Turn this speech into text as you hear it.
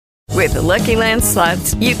With the Lucky Land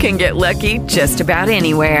Slots, you can get lucky just about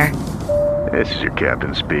anywhere. This is your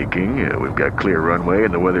captain speaking. We've got clear runway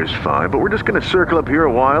and the weather's fine, but we're just going to circle up here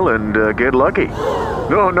a while and get lucky.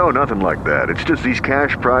 No, nothing like that. It's just these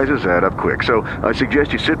cash prizes add up quick. So I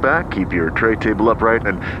suggest you sit back, keep your tray table upright,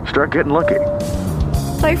 and start getting lucky.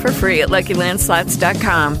 Play for free at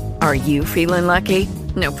LuckyLandSlots.com. Are you feeling lucky?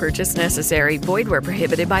 No purchase necessary. Void where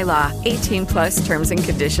prohibited by law. 18 plus terms and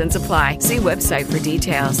conditions apply. See website for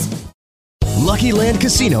details. Lucky Land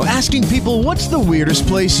Casino, asking people, what's the weirdest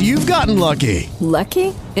place you've gotten lucky?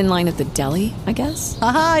 Lucky? In line at the deli, I guess?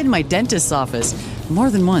 Aha, in my dentist's office. More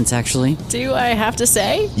than once, actually. Do I have to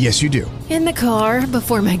say? Yes, you do. In the car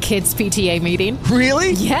before my kids' PTA meeting.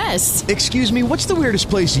 Really? Yes. Excuse me, what's the weirdest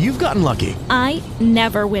place you've gotten lucky? I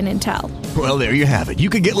never win and tell. Well, there you have it. You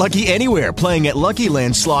can get lucky anywhere, playing at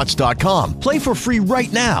LuckyLandSlots.com. Play for free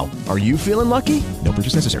right now. Are you feeling lucky? No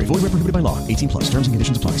purchase necessary. Void where prohibited by law. 18 plus. Terms and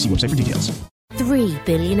conditions apply. See website for details. 3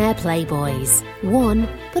 billionaire playboys. 1,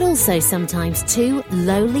 but also sometimes 2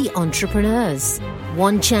 lowly entrepreneurs.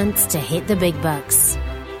 1 chance to hit the big bucks.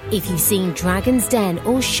 If you've seen Dragon's Den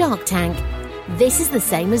or Shark Tank, this is the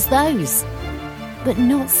same as those, but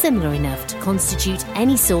not similar enough to constitute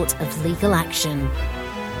any sort of legal action.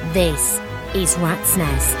 This is Rat's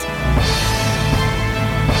Nest.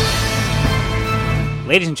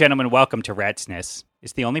 Ladies and gentlemen, welcome to Rat's Nest.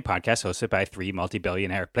 It's the only podcast hosted by 3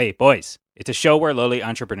 multi-billionaire playboys. It's a show where lowly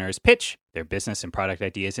entrepreneurs pitch their business and product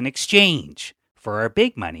ideas in exchange for our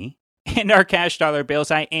big money and our cash dollar bills.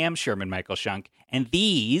 I am Sherman Michael Shunk, and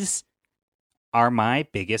these are my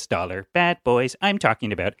biggest dollar bad boys. I'm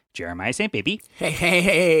talking about Jeremiah St. Baby.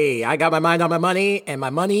 Hey, I got my mind on my money and my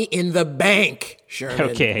money in the bank, Sherman.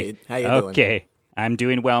 Okay. How you doing? Okay. I'm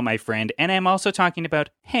doing well, my friend, and I'm also talking about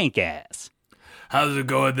Hank Ass. How's it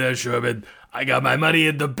going there, Sherman? I got my money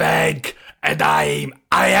in the bank, and I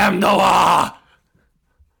am Noah!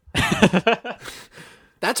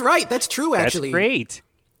 That's right. That's true, actually. That's great.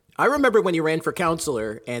 I remember when you ran for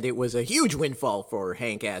counselor, and it was a huge windfall for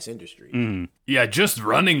Hank Ass Industries. Yeah, just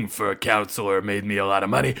running for counselor made me a lot of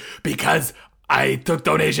money because I took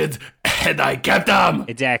donations and I kept them.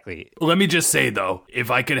 Exactly. Let me just say, though,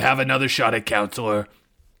 if I could have another shot at counselor,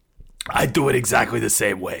 I'd do it exactly the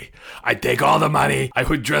same way. I'd take all the money. I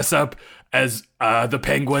would dress up as the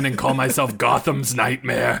Penguin and call myself Gotham's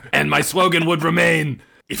Nightmare. And my slogan would remain,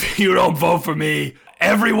 if you don't vote for me,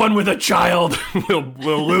 everyone with a child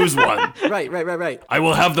will lose one. Right. I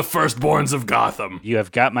will have the firstborns of Gotham. You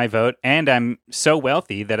have got my vote, and I'm so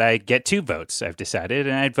wealthy that I get 2 votes, I've decided,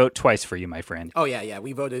 and I'd vote twice for you, my friend. Oh, yeah.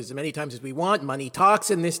 We vote as many times as we want. Money talks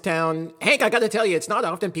in this town. Hank, I gotta tell you, it's not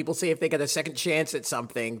often people say if they get a second chance at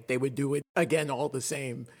something, they would do it again all the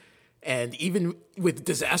same. And even with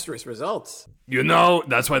disastrous results. You know,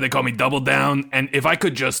 that's why they call me Double Down. And if I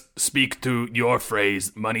could just speak to your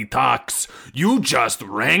phrase, money talks, you just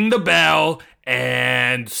rang the bell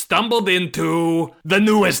and stumbled into the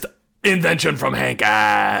newest invention from Hank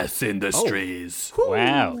Ass Industries. Oh.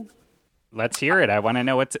 Wow. Let's hear it. I want to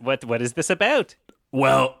know what is this about?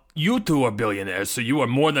 Well, you 2 are billionaires, so you are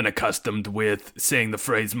more than accustomed with saying the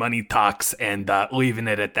phrase money talks and leaving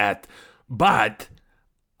it at that. But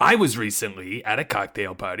I was recently at a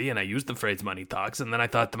cocktail party and I used the phrase money talks, and then I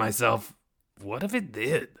thought to myself, what if it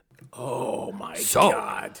did? Oh my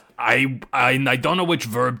God. I don't know which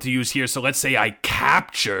verb to use here, so let's say I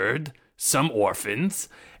captured some orphans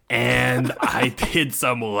and I did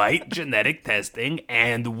some light genetic testing,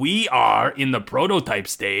 and we are in the prototype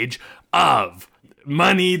stage of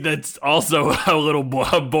money that's also a little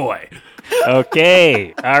boy.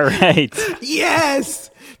 Okay, all right. Yes!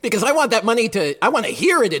 Because I want that money I want to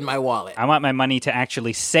hear it in my wallet. I want my money to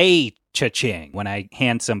actually say cha-ching when I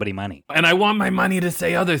hand somebody money. And I want my money to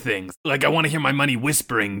say other things. Like I want to hear my money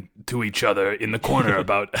whispering to each other in the corner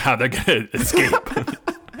about how they're going to escape.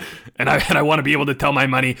 and I want to be able to tell my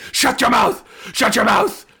money, shut your mouth! Shut your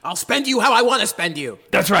mouth! I'll spend you how I want to spend you.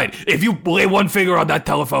 That's right. If you lay one finger on that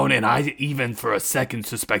telephone and I even for a second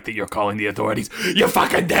suspect that you're calling the authorities, you're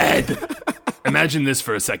fucking dead! Imagine this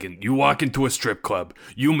for a second. You walk into a strip club,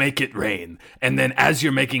 you make it rain, and then as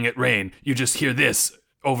you're making it rain, you just hear this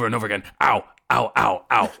over and over again. Ow, ow, ow,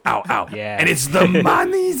 ow, ow, ow. Yeah. And it's the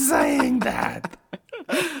money saying that.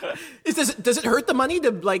 Does it hurt the money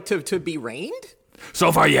to be rained?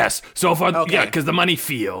 So far, yes. So far, okay. Yeah, because the money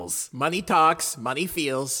feels. Money talks, money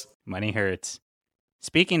feels. Money hurts.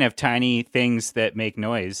 Speaking of tiny things that make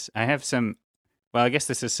noise, I have some, well, I guess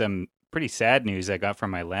this is some pretty sad news I got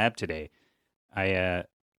from my lab today. I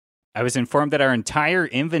was informed that our entire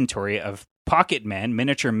inventory of pocket men,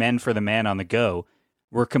 miniature men for the man on the go,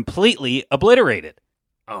 were completely obliterated.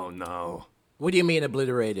 Oh, no. What do you mean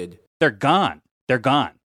obliterated? They're gone. They're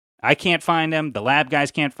gone. I can't find them. The lab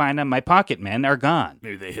guys can't find them. My pocket men are gone.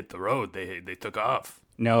 Maybe they hit the road. They took off.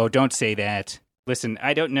 No, don't say that. Listen,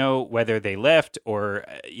 I don't know whether they left or,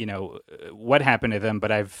 what happened to them,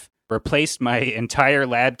 but I've replaced my entire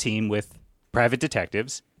lab team with private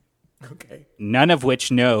detectives. Okay. None of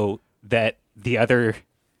which know that the other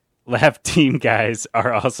lab team guys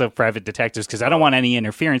are also private detectives because I don't want any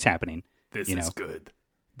interference happening. This is good.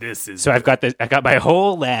 So I've got my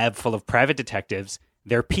whole lab full of private detectives.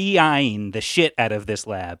 They're PIing the shit out of this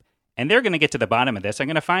lab, and they're going to get to the bottom of this. I'm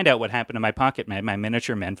going to find out what happened to my pocket men, my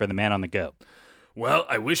miniature men for the man on the go. Well,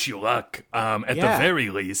 I wish you luck. At the very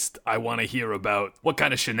least, I want to hear about what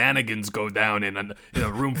kind of shenanigans go down in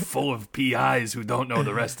a room full of PIs who don't know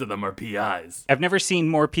the rest of them are PIs. I've never seen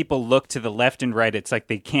more people look to the left and right. It's like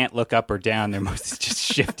they can't look up or down. They're most just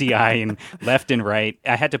shifty eyeing left and right.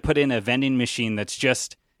 I had to put in a vending machine that's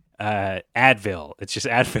just Advil. It's just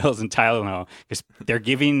Advils and Tylenol because they're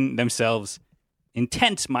giving themselves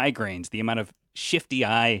intense migraines. The amount of shifty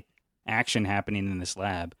eye action happening in this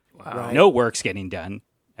lab. Wow. Right. No work's getting done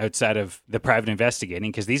outside of the private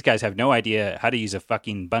investigating because these guys have no idea how to use a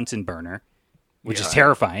fucking Bunsen burner, which is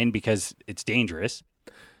terrifying because it's dangerous.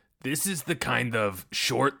 This is the kind of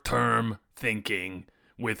short-term thinking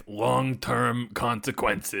with long-term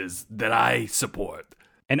consequences that I support.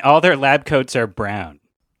 And all their lab coats are brown.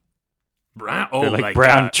 Brown? Oh, They're like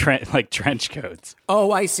brown trench coats.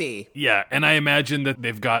 Oh, I see. Yeah, and I imagine that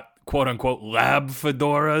they've got quote-unquote lab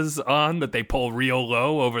fedoras on that they pull real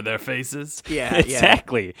low over their faces. Yeah,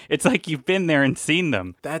 exactly. It's like you've been there and seen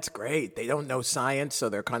them. That's great. They don't know science, so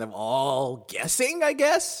they're kind of all guessing, I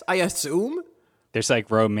guess. I assume. There's like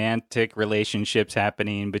romantic relationships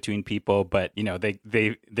happening between people, but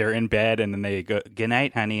they're in bed and then they go, "Good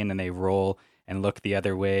night, honey," and then they roll and look the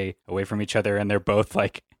other way, away from each other, and they're both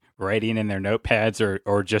like writing in their notepads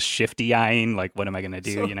or just shifty eyeing, like, what am I going to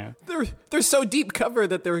do, They're so deep cover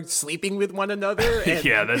that they're sleeping with one another. And...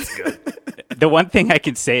 Yeah, that's good. The one thing I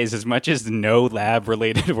can say is as much as no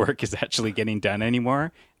lab-related work is actually getting done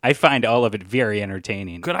anymore, I find all of it very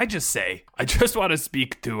entertaining. Could I just say, I just want to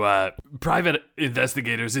speak to private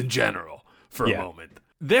investigators in general for a moment.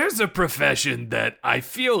 There's a profession that I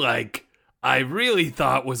feel like I really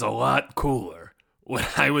thought was a lot cooler when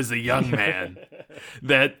I was a young man.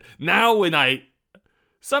 That now when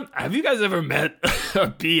have you guys ever met a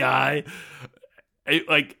PI?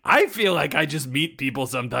 I feel like I just meet people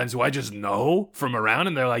sometimes who I just know from around,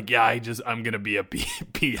 and they're like, "Yeah, I'm gonna be a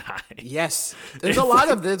PI." Yes, there's a lot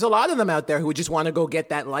of them out there who just want to go get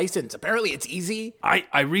that license. Apparently, it's easy.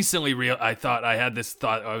 I recently I had this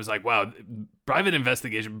thought. I was like, "Wow, private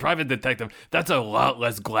investigation, private detective. That's a lot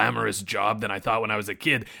less glamorous job than I thought when I was a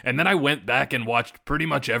kid." And then I went back and watched pretty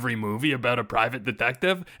much every movie about a private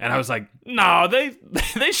detective, and I was like, "No,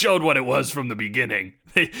 they showed what it was from the beginning."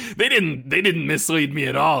 They didn't mislead me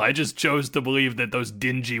at all. I just chose to believe that those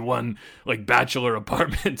dingy bachelor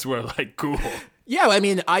apartments were cool. Yeah, I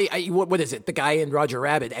mean, what is it? The guy in Roger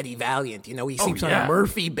Rabbit, Eddie Valiant. He sleeps on a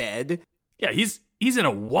Murphy bed. Yeah, he's in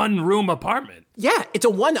a one-room apartment. Yeah, it's a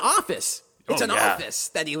one office. It's an office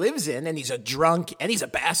that he lives in, and he's a drunk and he's a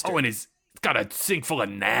bastard. Oh, and he's got a sink full of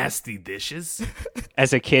nasty dishes.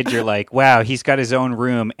 As a kid, you're like, wow, he's got his own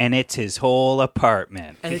room, and it's his whole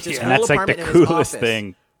apartment. And it's his whole that's apartment like the coolest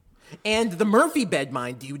thing. And the Murphy bed,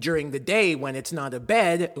 mind you, during the day when it's not a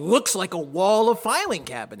bed, looks like a wall of filing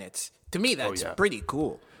cabinets. To me, that's pretty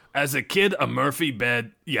cool. As a kid, a Murphy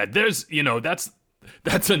bed, there's,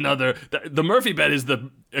 that's another, the Murphy bed is the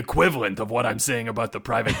equivalent of what I'm saying about the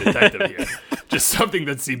private detective here. Just something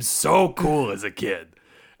that seems so cool as a kid.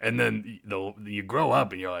 And then you grow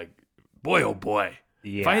up and you're like, boy, oh boy.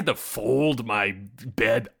 Yeah. If I had to fold my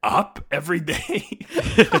bed up every day,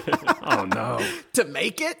 oh no. To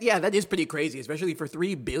make it? Yeah, that is pretty crazy, especially for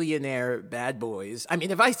 3 billionaire bad boys. I mean,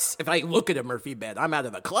 if I look at a Murphy bed, I'm out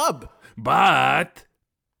of the club. But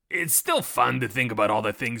it's still fun to think about all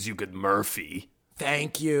the things you could Murphy.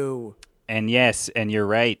 Thank you. And yes, and you're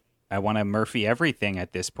right. I want to Murphy everything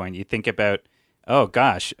at this point. You think about, oh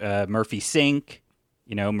gosh, Murphy sink,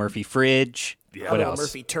 Murphy fridge. Yeah. What else?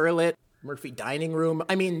 Murphy toilet, Murphy dining room.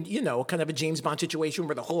 I mean, kind of a James Bond situation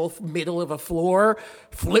where the whole middle of a floor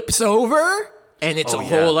flips over and it's a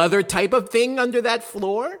whole other type of thing under that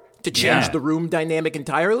floor to change the room dynamic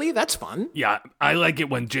entirely. That's fun. Yeah, I like it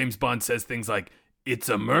when James Bond says things like, "It's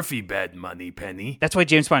a Murphy bed, Moneypenny." That's why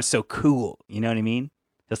James Bond's so cool. You know what I mean?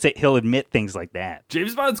 He'll admit things like that.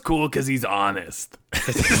 James Bond's cool because he's honest.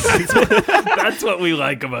 That's what we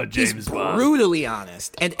like about James Bond. He's brutally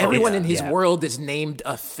honest. And everyone in his world is named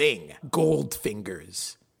a thing.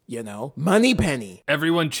 Goldfingers. You know, Moneypenny.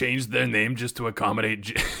 Everyone changed their name just to accommodate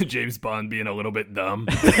James Bond being a little bit dumb.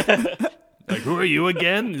 Like, who are you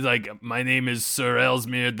again? He's like, my name is Sir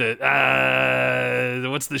Ellesmere.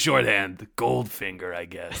 What's the shorthand? Goldfinger, I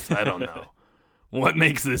guess. I don't know. What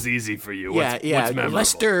makes this easy for you? What's memorable?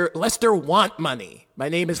 Lester Want Money. My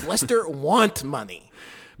name is Lester Want Money.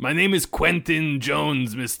 My name is Quentin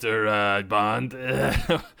Jones, Mr. Bond.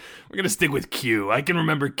 We're going to stick with Q. I can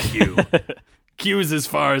remember Q. Q is as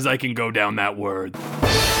far as I can go down that word.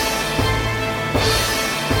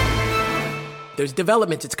 There's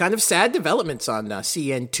developments. It's kind of sad developments on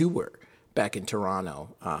CN Tour back in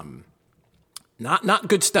Toronto. Not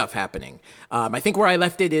good stuff happening. I think where I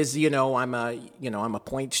left it is, I'm a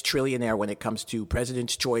points trillionaire when it comes to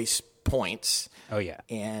President's Choice points. Oh, yeah.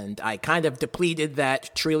 And I kind of depleted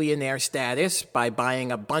that trillionaire status by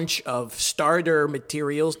buying a bunch of starter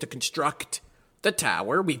materials to construct the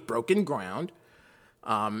tower. We've broken ground.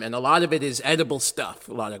 And a lot of it is edible stuff,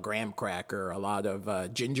 a lot of graham cracker, a lot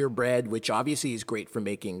of gingerbread, which obviously is great for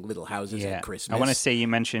making little houses at Christmas. I want to say you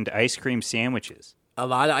mentioned ice cream sandwiches. A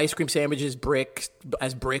lot of ice cream sandwiches, brick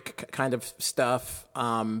kind of stuff.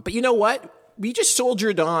 But you know what? We just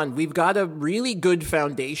soldiered on. We've got a really good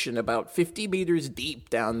foundation about 50 meters deep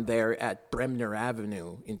down there at Bremner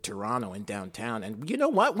Avenue in Toronto in downtown. And you know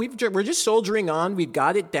what? We're just soldiering on. We've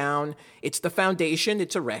got it down. It's the foundation.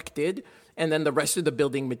 It's erected. And then the rest of the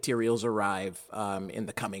building materials arrive in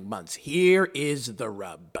the coming months. Here is the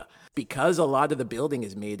rub. Because a lot of the building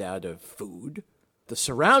is made out of food, the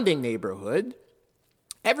surrounding neighborhood,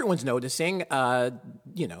 everyone's noticing, a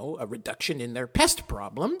reduction in their pest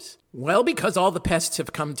problems. Well, because all the pests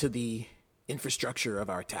have come to the infrastructure of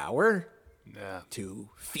our tower to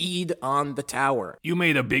feed on the tower. You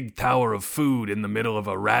made a big tower of food in the middle of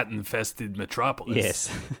a rat-infested metropolis. Yes.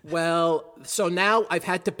 Well, so now I've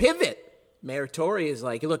had to pivot. Mayor Tory is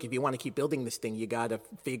like, look, if you want to keep building this thing, you got to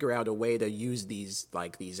figure out a way to use these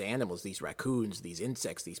animals, these raccoons, these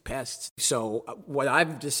insects, these pests. So what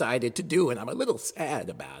I've decided to do, and I'm a little sad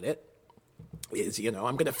about it, is, I'm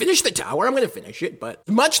going to finish the tower. I'm going to finish it. But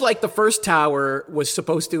much like the first tower was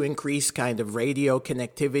supposed to increase kind of radio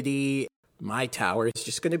connectivity, my tower is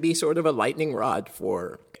just going to be sort of a lightning rod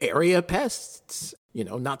for area pests.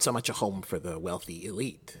 Not so much a home for the wealthy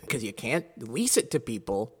elite, because you can't lease it to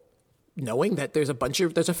people knowing that there's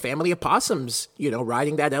a family of possums,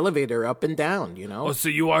 riding that elevator up and down, Oh, so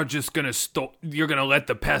you are just going to you're going to let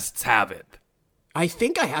the pests have it. I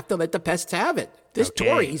think I have to let the pests have it. This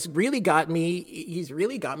Tory, he's really got me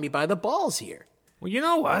by the balls here. Well, you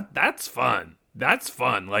know what? That's fun. That's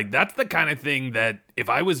fun. Like, that's the kind of thing that if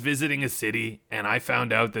I was visiting a city and I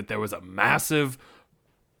found out that there was a massive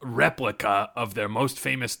replica of their most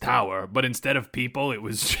famous tower, but instead of people, it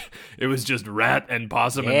was just rat and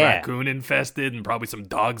possum and raccoon infested, and probably some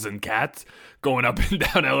dogs and cats going up and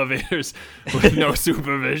down elevators with no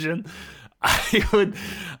supervision,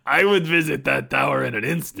 I would visit that tower in an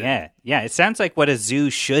instant. Yeah. It sounds like what a zoo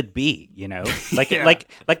should be,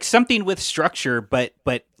 like something with structure, but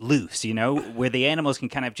loose, where the animals can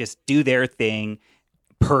kind of just do their thing.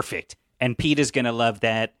 Perfect. And Peter's gonna love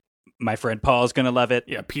that. My friend Paul's going to love it.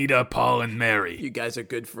 Yeah, Peter, Paul, and Mary. You guys are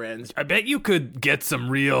good friends. I bet you could get some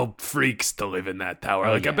real freaks to live in that tower.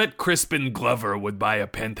 I bet Crispin Glover would buy a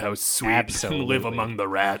penthouse suite and live among the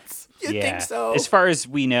rats. You think so? As far as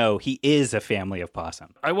we know, he is a family of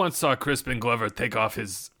possum. I once saw Crispin Glover take off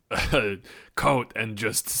his coat and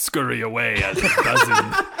just scurry away as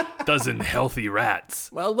a dozen healthy rats.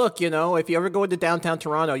 Well, look, if you ever go into downtown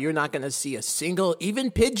Toronto, you're not going to see a single,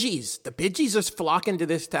 even Pidgeys. The Pidgeys are flocking to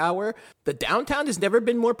this tower. The downtown has never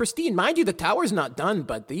been more pristine. Mind you, the tower's not done,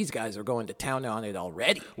 but these guys are going to town on it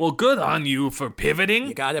already. Well, good on you for pivoting.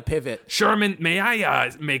 You got to pivot. Sherman, may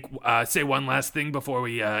I say one last thing before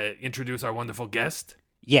we introduce our wonderful guest?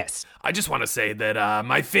 Yes. I just want to say that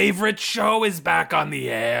my favorite show is back on the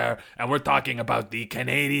air, and we're talking about the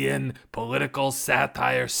Canadian political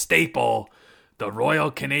satire staple, the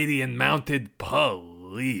Royal Canadian Mounted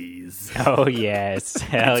Police. Oh, yes.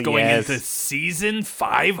 Hell it's going yes. into season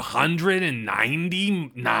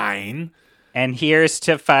 599. And here's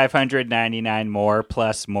to 599 more,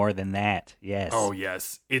 plus more than that. Yes. Oh,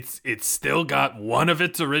 yes. It's still got one of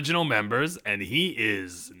its original members, and he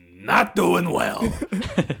is not doing well.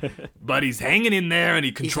 But he's hanging in there, and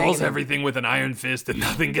he controls everything with an iron fist, and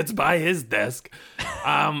nothing gets by his desk.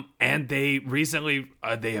 And they recently,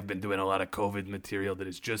 they have been doing a lot of COVID material that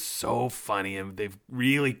is just so funny, and they've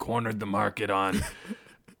really cornered the market on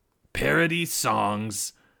parody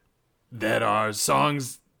songs that are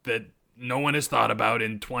songs that no one has thought about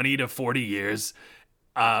in 20 to 40 years,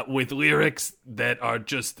 with lyrics that are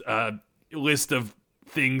just a list of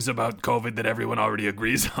things about COVID that everyone already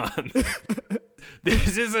agrees on.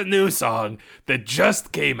 This is a new song that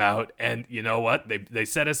just came out, and you know what? They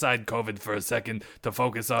set aside COVID for a second to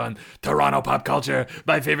focus on Toronto pop culture,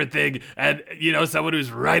 my favorite thing, and someone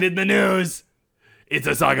who's right in the news. It's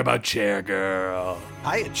a song about Chair Girl.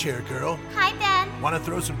 Hiya, Chair Girl. Hi, Ben. Want to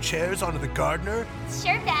throw some chairs onto the gardener?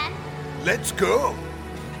 Sure, Ben. Let's go.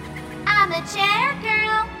 I'm a chair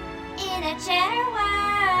girl in a chair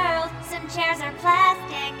world. Some chairs are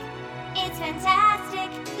plastic. It's fantastic.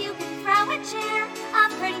 You can throw a chair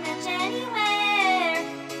off pretty much anywhere.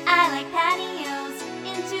 I like patios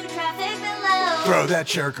into traffic below. Throw that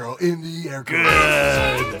Chair Girl in the air.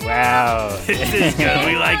 Good. Wow. This is good.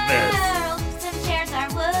 We like this. Some chairs are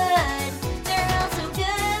wood. They're also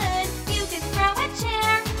good. You can throw a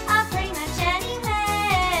chair off pretty much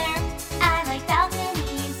anywhere. I like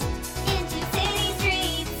balconies into city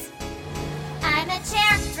streets. I'm a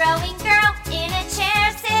chair throwing girl in a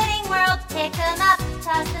chair sitting world. Pick them up,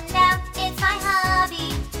 toss them down. It's my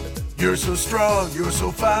hobby. You're so strong, you're so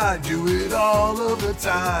fine. Do it all of the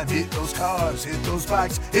time. Hit those cars, hit those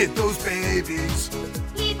bikes, hit those babies.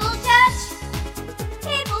 People judge.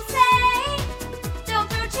 People say, don't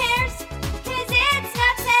throw chairs, 'cause it's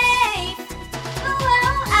not safe.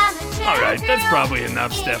 Whoa, I'm a chair All right, that's girl probably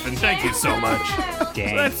enough, in a Stefan. Thank you so chair much. world.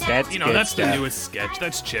 Dang, That's that's good that's the stuff. newest sketch.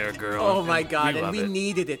 That's Chair Girl. Oh my God, and love we it.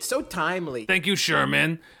 needed it. So timely. Thank you,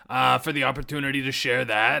 Sherman, for the opportunity to share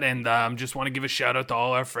that. And just want to give a shout out to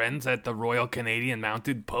all our friends at the Royal Canadian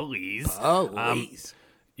Mounted Police. Police.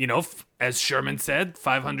 As Sherman said,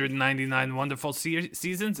 599 wonderful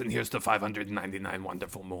seasons, and here's to 599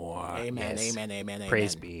 wonderful more. Amen, Yes. amen, amen, amen.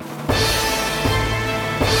 Praise be.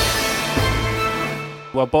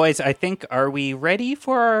 Well, boys, I think, are we ready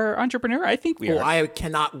for our entrepreneur? I think we Oh, are. I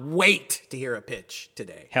cannot wait to hear a pitch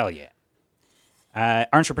today. Hell yeah.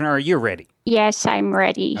 Entrepreneur, you're ready. Yes, I'm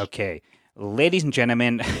ready. Okay. Ladies and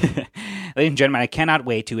gentlemen, I cannot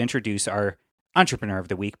wait to introduce our entrepreneur of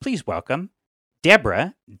the week. Please welcome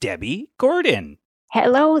Debbie Gordon.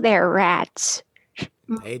 Hello there, rats.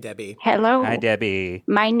 Hey, Debbie. Hello. Hi, Debbie.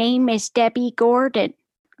 My name is Debbie Gordon.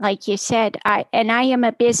 Like you said, I am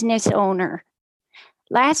a business owner.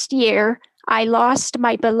 Last year, I lost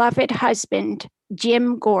my beloved husband,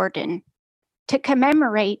 Jim Gordon. To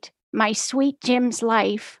commemorate my sweet Jim's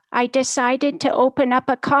life, I decided to open up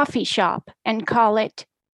a coffee shop and call it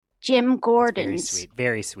Jim Gordon's.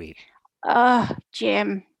 Very sweet. Very sweet.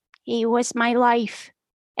 Jim, he was my life.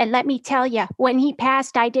 And let me tell you, when he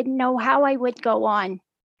passed, I didn't know how I would go on.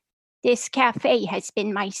 This cafe has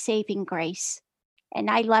been my saving grace. And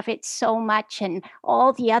I love it so much. And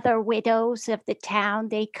all the other widows of the town,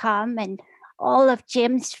 they come. And all of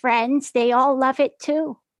Jim's friends, they all love it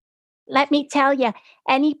too. Let me tell you,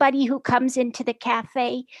 anybody who comes into the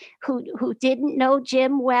cafe who didn't know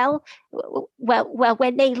Jim well,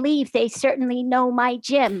 when they leave, they certainly know my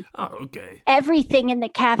Jim. Oh, okay. Everything in the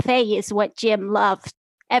cafe is what Jim loved.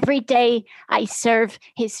 Every day I serve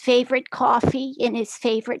his favorite coffee in his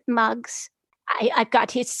favorite mugs. I've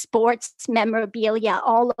got his sports memorabilia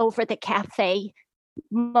all over the cafe,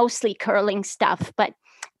 mostly curling stuff, but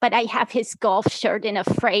I have his golf shirt in a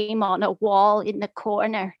frame on a wall in the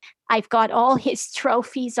corner. I've got all his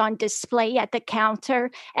trophies on display at the counter,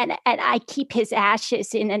 and I keep his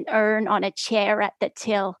ashes in an urn on a chair at the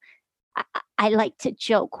till. I like to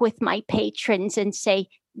joke with my patrons and say,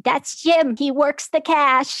 "That's Jim. He works the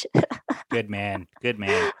cash." Good man. Good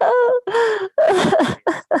man.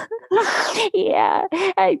 Yeah,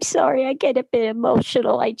 I'm sorry. I get a bit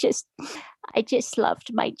emotional. I just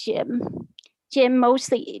loved my Jim. Jim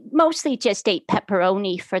mostly just ate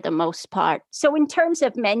pepperoni for the most part. So in terms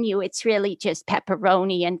of menu, it's really just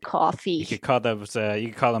pepperoni and coffee. You could call those. You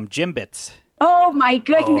could call them Jimbits. Oh my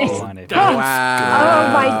goodness! Oh, Oh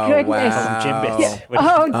my goodness! Call them Jimbits.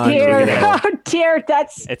 Oh dear! Oh dear!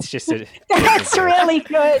 It's just a. That's really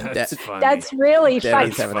good. That's funny. That's really fun.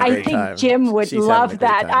 Debbie's having a I great think time. Jim would She's having a love great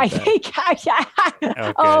that. time I with that. think. Oh,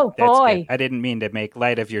 good. Oh That's boy! good. I didn't mean to make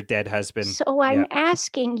light of your dead husband. So I'm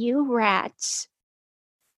asking you, rats,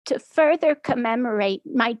 to further commemorate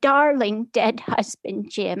my darling dead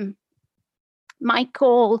husband, Jim. My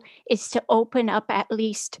goal is to open up at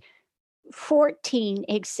least 14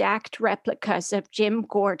 exact replicas of Jim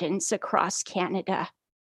Gordon's across Canada.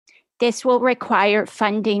 This will require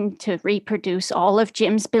funding to reproduce all of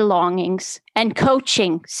Jim's belongings and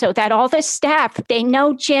coaching so that all the staff, they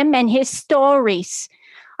know Jim and his stories.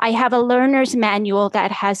 I have a learner's manual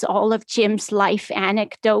that has all of Jim's life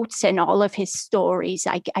anecdotes and all of his stories.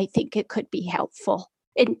 I think it could be helpful.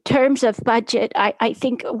 In terms of budget, I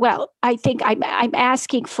think I'm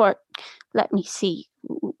asking for, let me see,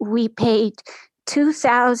 we paid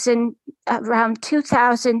around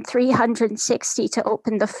 2,360 to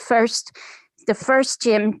open the first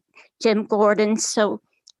gym, Jim Gordon. So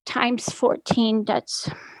times 14, that's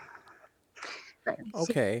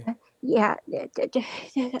Okay. Yeah,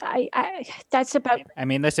 that's about. I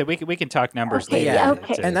mean, listen, we can talk numbers Okay, later. Yeah,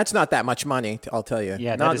 okay. and that's not that much money, I'll tell you.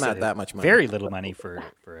 Yeah, not that is that much money. Very little money for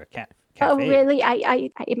a cafe. Oh, really? I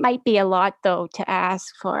it might be a lot though to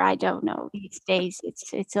ask for. I don't know. These days,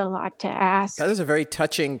 it's a lot to ask. That is a very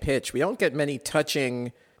touching pitch. We don't get many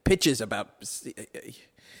touching pitches about.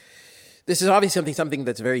 This is obviously something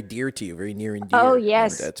that's very dear to you, very near and dear. Oh,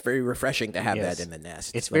 yes. And it's very refreshing to have Yes. that in the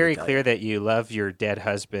nest. It's let me very tell clear you. that you love your dead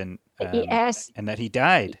husband. Yes. And that he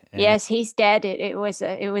died. And Yes, he's dead. It was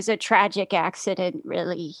a tragic accident,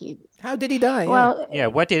 really. How did he die? Well, Yeah,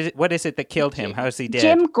 what is it that killed him? How is he dead?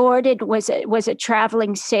 Jim Gordon was a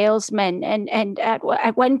traveling salesman, and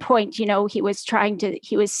at one point, he was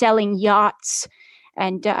selling yachts,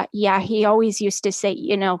 and he always used to say,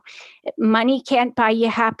 money can't buy you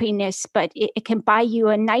happiness, but it can buy you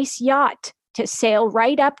a nice yacht to sail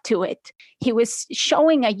right up to it. He was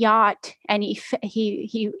showing a yacht, and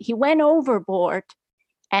he went overboard,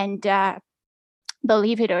 and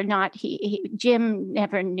believe it or not, Jim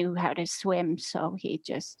never knew how to swim, so he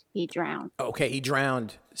drowned. Okay, he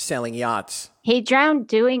drowned selling yachts. He drowned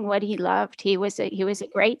doing what he loved. He was a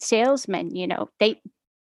great salesman. They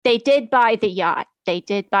did buy the yacht.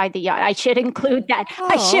 I should include that.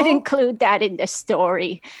 I should include that in the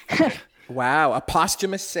story. Wow, a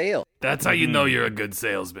posthumous sale. That's how you know you're a good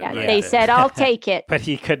salesman. Yeah, right they there. said, "I'll take it." But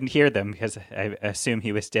he couldn't hear them because I assume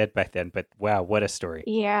he was dead by then. But wow, what a story.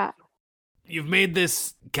 Yeah. You've made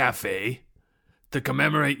this cafe to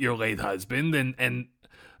commemorate your late husband, and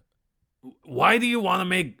why do you want to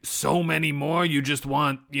make so many more? You just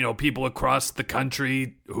want, people across the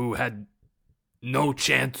country who had no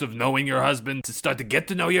chance of knowing your husband to start to get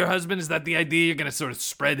to know your husband? Is that the idea? You're going to sort of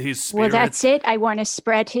spread his spirit? Well, that's it. I want to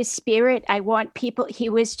spread his spirit. I want people. He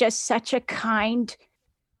was just such a kind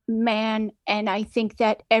man, and I think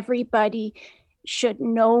that everybody should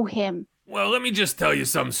know him. Well, let me just tell you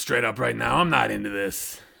something straight up right now. I'm not into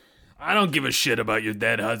this. I don't give a shit about your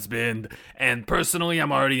dead husband, and personally,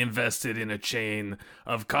 I'm already invested in a chain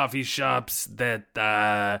of coffee shops that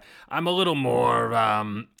I'm a little more,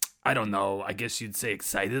 I don't know, I guess you'd say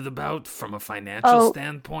excited about from a financial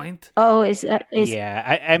standpoint. Oh,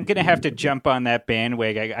 Yeah, I'm going to have to jump on that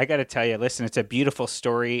bandwagon. I got to tell you, listen, it's a beautiful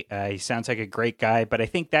story. He sounds like a great guy, but I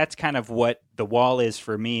think that's kind of what The Wall is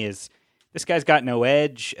for me is this guy's got no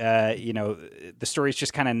edge. The story's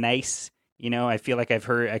just kind of nice. I feel like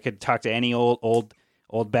I could talk to any old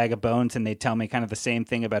bag of bones and they'd tell me kind of the same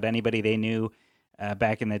thing about anybody they knew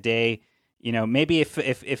back in the day. Maybe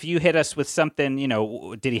if you hit us with something,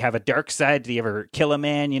 did he have a dark side? Did he ever kill a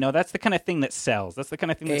man? That's the kind of thing that sells. That's the kind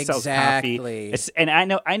of thing that sells coffee. And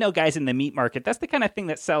I know guys in the meat market. That's the kind of thing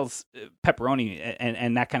that sells pepperoni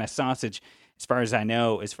and that kind of sausage. As far as I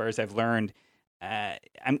know, as far as I've learned,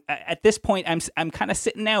 at this point, I'm kind of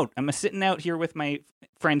sitting out. I'm sitting out here with my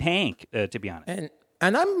friend Hank, to be honest.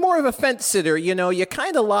 And I'm more of a fence sitter. You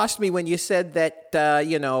kind of lost me when you said that,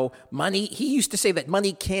 money. He used to say that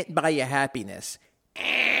money can't buy you happiness.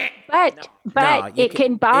 But it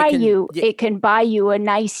can buy you a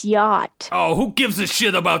nice yacht. Oh, who gives a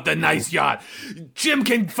shit about the nice yacht? Jim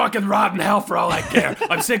can fucking rot in hell for all I care.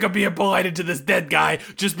 I'm sick of being polite to this dead guy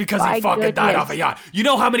just because he fucking died off a yacht. You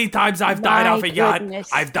know how many times I've died off a yacht?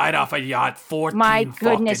 I've died off a yacht 14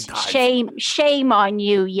 fucking times. Shame on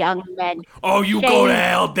you, young men. Oh, you go to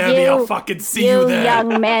hell, Debbie. I'll fucking see you there. You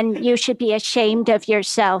young men, you should be ashamed of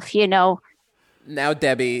yourself, Now,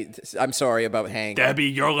 Debbie, I'm sorry about Hank. Debbie,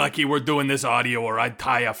 you're lucky we're doing this audio or I'd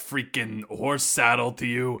tie a freaking horse saddle to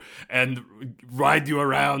you and ride you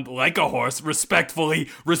around like a horse, respectfully,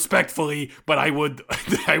 but I would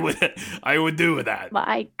do that.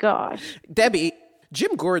 My gosh. Debbie,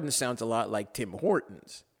 Jim Gordon sounds a lot like Tim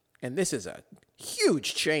Hortons, and this is a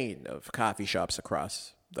huge chain of coffee shops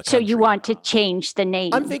across the country. So you want to change the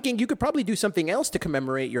name? I'm thinking you could probably do something else to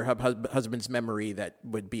commemorate your husband's memory that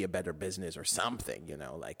would be a better business or something,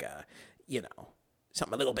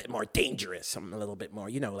 something a little bit more dangerous, something a little bit more,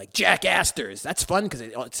 like Jack Astor's. That's fun because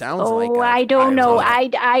it sounds like. Oh, I don't know. I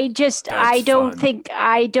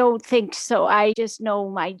don't think so. I just know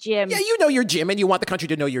my Jim. Yeah, you know your Jim, and you want the country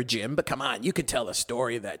to know your Jim. But come on, you can tell a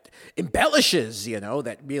story that embellishes,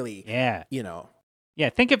 that really, Yeah,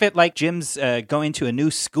 think of it like Jim's going to a new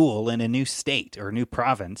school in a new state or a new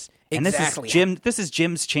province. And Exactly. this is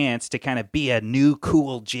Jim's chance to kind of be a new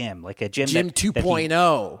cool Jim, like a Jim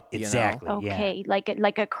 2.0. Exactly. Okay,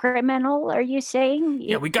 like a criminal, are you saying?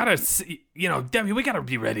 Yeah, we gotta see, Debbie, we gotta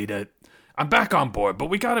be ready to. I'm back on board, but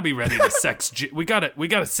we got to be ready to we got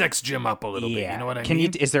to sex Jim up a little bit. You know what I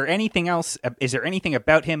mean? Is there anything else? Is there anything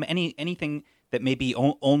about him? Anything that maybe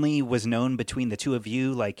only was known between the two of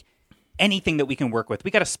you? Like anything that we can work with? We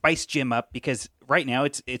got to spice Jim up because right now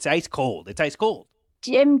it's ice cold. It's ice cold.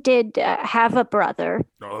 Jim did have a brother.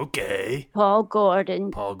 Okay. Paul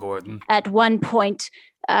Gordon. At one point,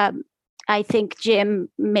 I think Jim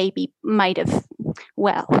might have.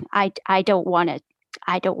 Well, I don't want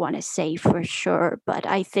to say for sure, but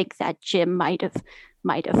I think that Jim might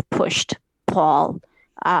have pushed Paul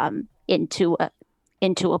into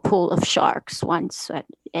a pool of sharks once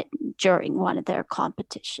during one of their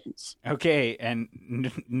competitions. Okay,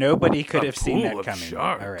 and nobody could have seen that Pool of coming.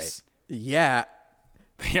 sharks. All right. Yeah.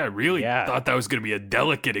 Yeah, I really thought that was going to be a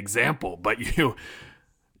delicate example, but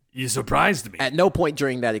you surprised me. At no point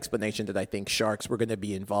during that explanation did I think sharks were going to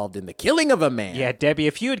be involved in the killing of a man. Yeah, Debbie,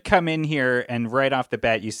 if you had come in here and right off the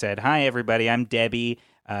bat you said, "Hi, everybody, I'm Debbie.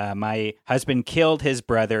 My husband killed his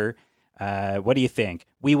brother. What do you think?"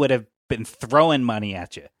 We would have been throwing money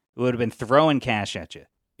at you. We would have been throwing cash at you.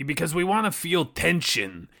 Because we want to feel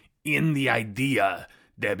tension in the idea,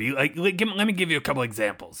 Debbie. Let me give you a couple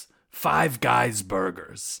examples. Five Guys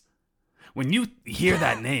Burgers. When you hear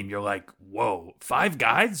that name, you're like, whoa, Five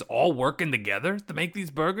Guys all working together to make these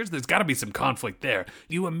burgers? There's got to be some conflict there.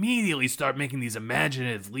 You immediately start making these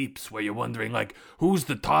imaginative leaps where you're wondering, like, who's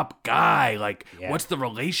the top guy? Like, what's the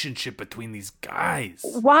relationship between these guys?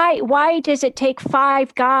 Why does it take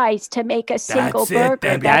 5 guys to make a single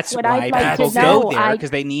burger? That's what why I'd like people to know. go there,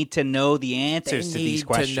 because they need to know the answers to these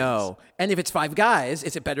questions. To know. And if it's 5 guys,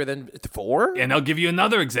 is it better than 4? And I'll give you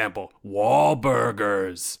another example.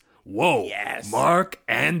 Wahlburgers. Whoa, yes. Mark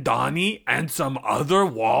and Donnie and some other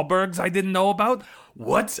Wahlbergs I didn't know about?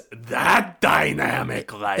 What's that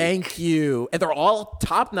dynamic like? Thank you. And they're all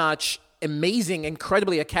top-notch, amazing,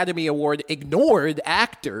 incredibly Academy Award ignored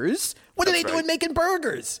actors. What are they doing making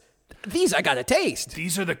burgers? These I gotta taste.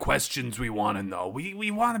 These are the questions we want to know. We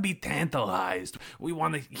want to be tantalized. We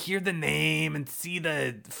want to hear the name and see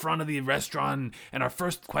the front of the restaurant. And our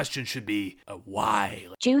first question should be, why?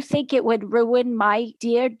 Do you think it would ruin my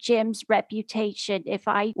dear Jim's reputation if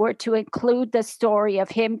I were to include the story of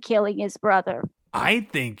him killing his brother? I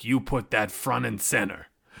think you put that front and center.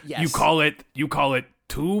 Yes. You call it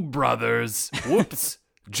Two Brothers, whoops,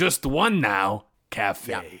 just one now,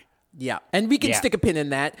 cafe. Yeah, and we can Yeah. stick a pin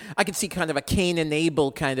in that. I can see kind of a Cain and Abel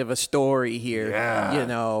kind of a story here. Yeah. You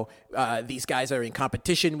know, these guys are in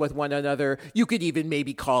competition with one another. You could even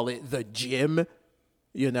maybe call it the Gym,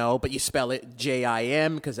 you know, but you spell it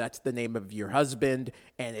Jim because that's the name of your husband.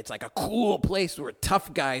 And it's like a cool place where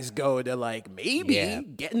tough guys go to like maybe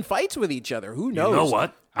get in fights with each other. Who knows? You know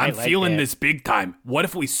what? I'm like feeling that. this big time. What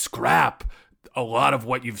if we scrap a lot of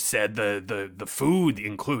what you've said, the food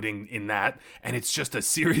including in that, and it's just a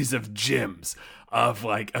series of gyms of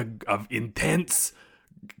like of intense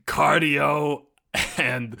cardio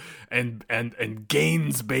and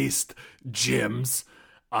gains based gyms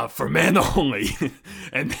for men only,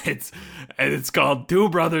 and it's called Two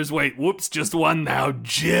Brothers. Wait, whoops, just one now.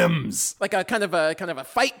 Gyms, Like a kind of a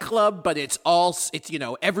fight club, but it's you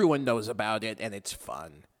know, everyone knows about it and it's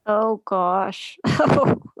fun. Oh gosh.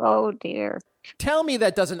 Oh dear. Tell me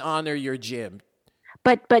that doesn't honor your gym.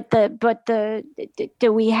 But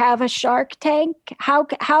do we have a Shark Tank?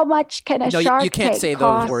 How much can a No, Shark you can't Tank say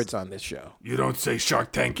cost? those words on this show. You don't say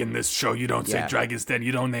Shark Tank in this show. You don't say Yeah. Dragon's Den.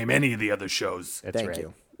 You don't name any of the other shows. Thank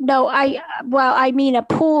you. No, I mean a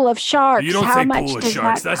pool of sharks. You don't How say much Pool of does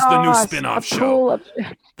Sharks. that That's the new cost? spin-off A show. pool of-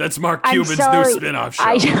 That's Mark I'm Cuban's sorry. new spin-off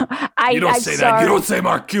show. I'm you don't say that. sorry. You don't say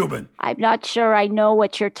Mark Cuban. I'm not sure I know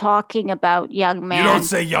what you're talking about, young man. You don't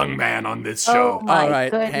say young man on this show. Oh, my All right,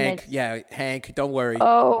 goodness. Hank. Yeah, Hank, don't worry.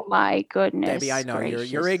 Oh my goodness. Debbie, I know you're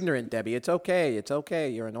gracious. ignorant, Debbie. It's okay. It's okay.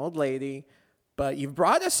 You're an old lady. But you've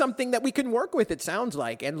brought us something that we can work with, it sounds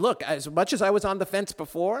like. And look, as much as I was on the fence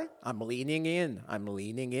before, I'm leaning in. I'm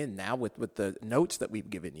leaning in now with the notes that we've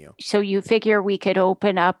given you. So you figure we could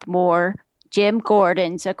open up more Jim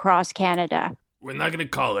Gordons across Canada? We're not going to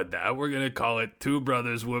call it that. We're going to call it Two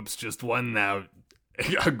Brothers, whoops, just one now.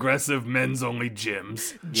 Aggressive men's only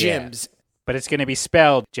gyms. Gyms. But it's going to be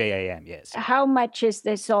spelled Jim, yes. How much is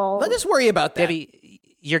this all? Let us worry about that. Debbie,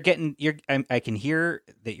 I can hear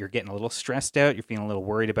that you're getting a little stressed out. You're feeling a little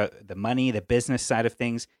worried about the money, the business side of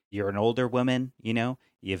things. You're an older woman, you know.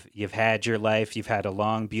 You've had your life. You've had a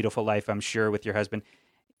long, beautiful life, I'm sure, with your husband.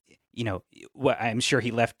 You know, I'm sure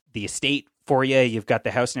he left the estate for you. You've got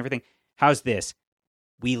the house and everything. How's this?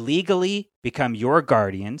 we legally become your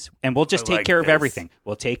guardians, and we'll just I take like care of this. everything.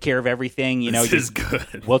 We'll take care of everything. You know, This is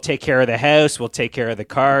good. We'll take care of the house. We'll take care of the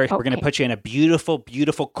car. We're going to Okay. put you in a beautiful,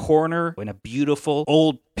 beautiful corner in a beautiful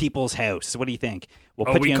old people's house. What do you think? We'll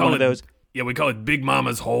put you in one of those. Yeah, we call it Big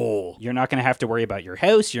Mama's hole. You're not going to have to worry about your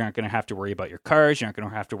house. You're not going to have to worry about your cars. You're not going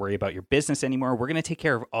to have to worry about your business anymore. We're going to take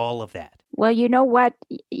care of all of that. Well, you know what?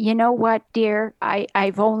 Dear?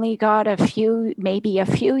 I've only got maybe a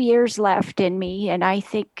few years left in me. And I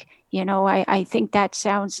think, I think that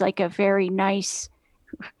sounds like a very nice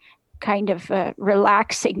kind of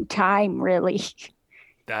relaxing time, really.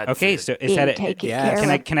 That's Okay, it. so is Being that it? taken Yes.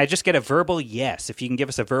 care of. Can I just get a verbal yes? If you can give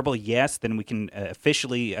us a verbal yes, then we can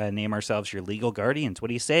officially name ourselves your legal guardians. What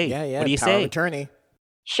do you say? Yeah. What do you Power of say? attorney.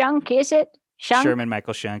 Shunk, is it? Shunk? Sherman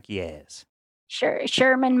Michael Shunk, yes.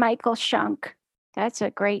 Sherman Michael Shunk. That's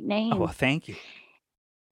a great name. Oh, well, thank you.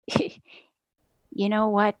 You know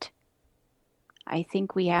what? I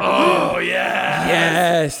think we have. Oh, yeah.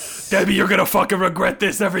 Yes. Debbie, you're going to fucking regret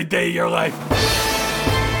this every day of your life.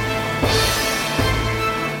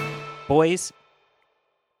 Boys,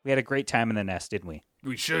 we had a great time in the nest, didn't we?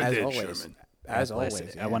 We sure As did, always. Sherman. As God bless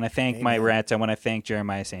always. it. I want to thank my Amen. rats. I want to thank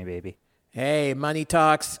Jeremiah St. Baby. Hey, money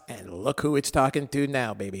talks, and look who it's talking to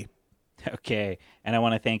now, baby. Okay. And I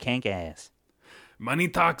want to thank Hank Ass. Money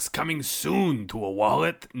Talk's coming soon to a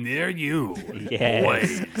wallet near you. Yes.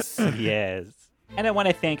 Boys. Yes. And I want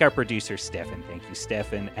to thank our producer, Stefan. Thank you,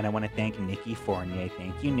 Stefan. And I want to thank Nikki Fournier.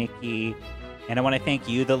 Thank you, Nikki. And I want to thank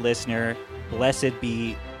you, the listener. Blessed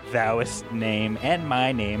be thouest name and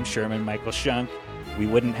my name, Sherman Michael Shunk. We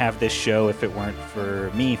wouldn't have this show if it weren't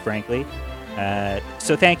for me, frankly.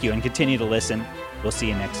 So thank you, and continue to listen. We'll see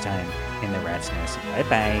you next time in the Rat's Nest.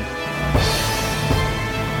 Bye-bye.